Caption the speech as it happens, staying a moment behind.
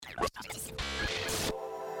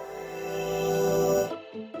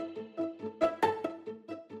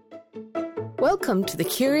Welcome to the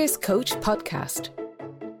Curious Coach podcast.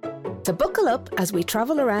 So buckle up as we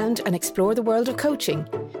travel around and explore the world of coaching.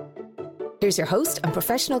 Here's your host and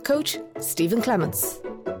professional coach, Stephen Clements.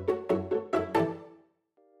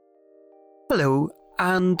 Hello,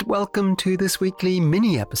 and welcome to this weekly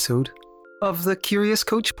mini episode of the Curious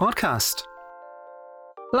Coach podcast.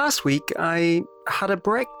 Last week, I had a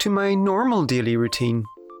break to my normal daily routine.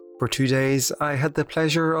 For 2 days, I had the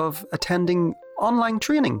pleasure of attending online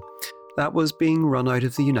training that was being run out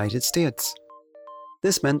of the United States.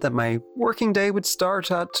 This meant that my working day would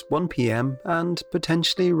start at 1 p.m. and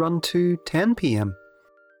potentially run to 10 p.m.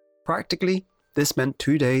 Practically, this meant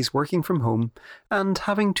 2 days working from home and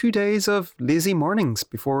having 2 days of lazy mornings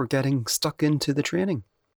before getting stuck into the training.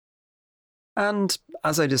 And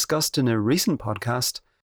as I discussed in a recent podcast,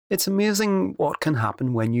 it's amazing what can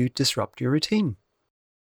happen when you disrupt your routine.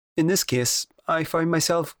 In this case, I found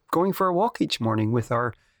myself going for a walk each morning with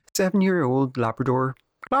our 7-year-old Labrador,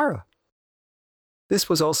 Clara. This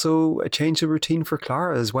was also a change of routine for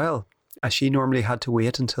Clara as well, as she normally had to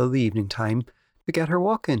wait until the evening time to get her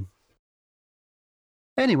walk in.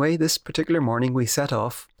 Anyway, this particular morning we set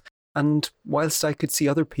off, and whilst I could see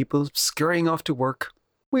other people scurrying off to work,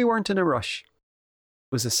 we weren't in a rush.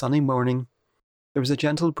 It was a sunny morning, there was a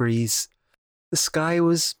gentle breeze, the sky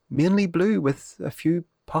was mainly blue with a few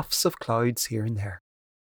puffs of clouds here and there.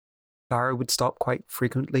 Clara would stop quite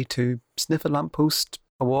frequently to sniff a lamppost,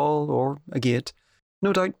 a wall, or a gate,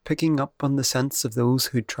 no doubt picking up on the scents of those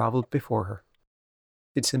who'd travelled before her.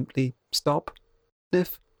 She'd simply stop,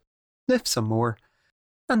 sniff some more,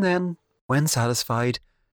 and then, when satisfied,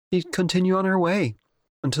 she'd continue on her way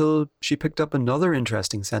until she picked up another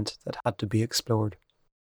interesting scent that had to be explored.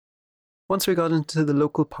 Once we got into the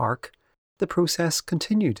local park, the process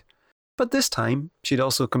continued. But this time, she'd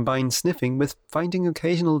also combined sniffing with finding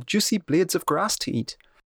occasional juicy blades of grass to eat.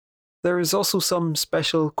 There is also some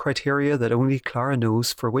special criteria that only Clara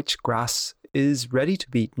knows for which grass is ready to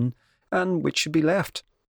be eaten and which should be left.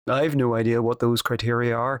 I've no idea what those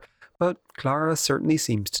criteria are, but Clara certainly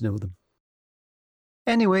seems to know them.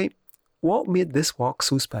 Anyway, what made this walk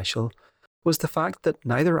so special was the fact that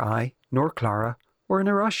neither I nor Clara were in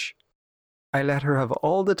a rush. I let her have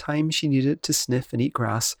all the time she needed to sniff and eat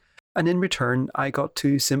grass, and in return I got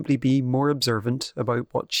to simply be more observant about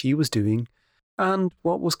what she was doing and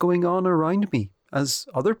what was going on around me as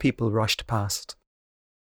other people rushed past.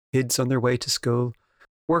 Kids on their way to school,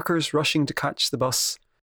 workers rushing to catch the bus,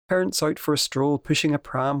 parents out for a stroll pushing a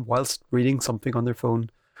pram whilst reading something on their phone,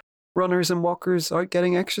 runners and walkers out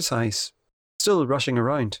getting exercise, still rushing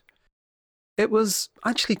around. It was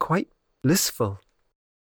actually quite blissful.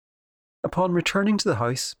 Upon returning to the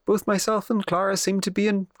house, both myself and Clara seemed to be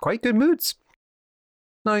in quite good moods.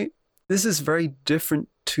 Now, this is very different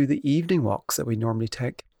to the evening walks that we normally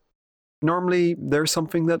take. Normally, there's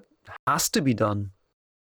something that has to be done.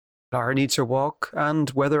 Clara needs her walk,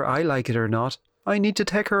 and whether I like it or not, I need to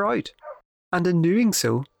take her out. And in doing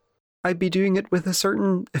so, I'd be doing it with a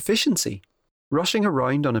certain efficiency, rushing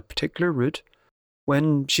around on a particular route.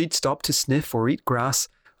 When she'd stop to sniff or eat grass,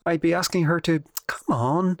 I'd be asking her to, come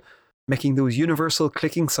on, making those universal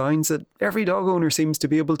clicking sounds that every dog owner seems to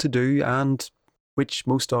be able to do and which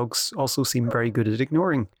most dogs also seem very good at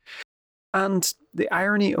ignoring. And the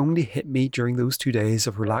irony only hit me during those 2 days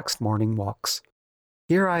of relaxed morning walks.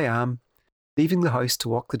 Here I am, leaving the house to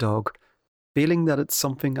walk the dog, feeling that it's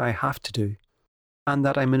something I have to do, and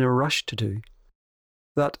that I'm in a rush to do,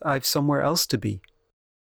 that I've somewhere else to be.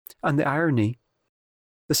 And the irony,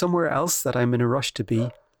 the somewhere else that I'm in a rush to be,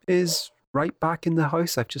 is right back in the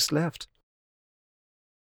house I've just left.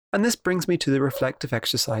 And this brings me to the reflective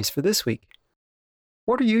exercise for this week.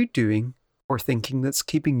 What are you doing or thinking that's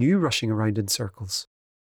keeping you rushing around in circles?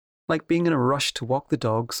 Like being in a rush to walk the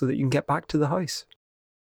dog so that you can get back to the house.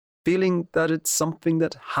 Feeling that it's something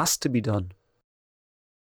that has to be done.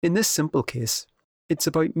 In this simple case, it's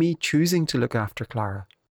about me choosing to look after Clara,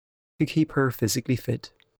 to keep her physically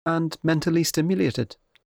fit and mentally stimulated.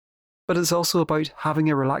 But it's also about having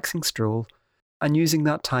a relaxing stroll and using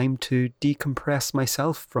that time to decompress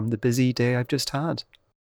myself from the busy day I've just had.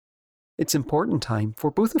 It's important time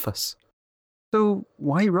for both of us. So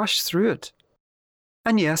why rush through it?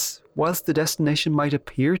 And yes, whilst the destination might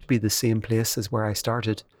appear to be the same place as where I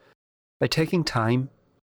started, by taking time,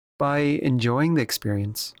 by enjoying the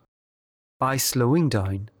experience, by slowing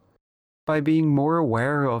down, by being more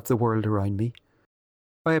aware of the world around me,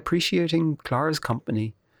 by appreciating Clara's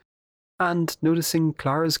company, and noticing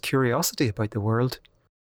Clara's curiosity about the world,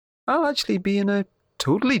 I'll actually be in a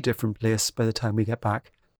totally different place by the time we get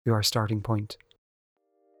back to our starting point.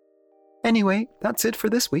 Anyway, that's it for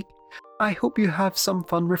this week. I hope you have some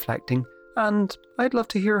fun reflecting and I'd love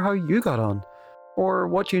to hear how you got on, or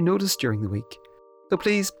what you noticed during the week. So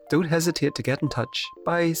please don't hesitate to get in touch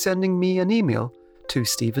by sending me an email to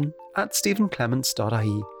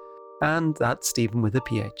stephen@stephenclements.ie, and that's Stephen with a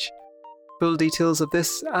PH. Full details of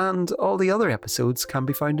this and all the other episodes can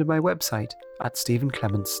be found on my website at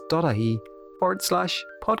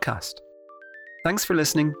stephenclements.ie/podcast. Thanks for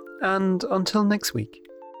listening, and until next week,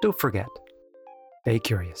 don't forget, stay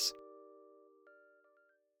curious.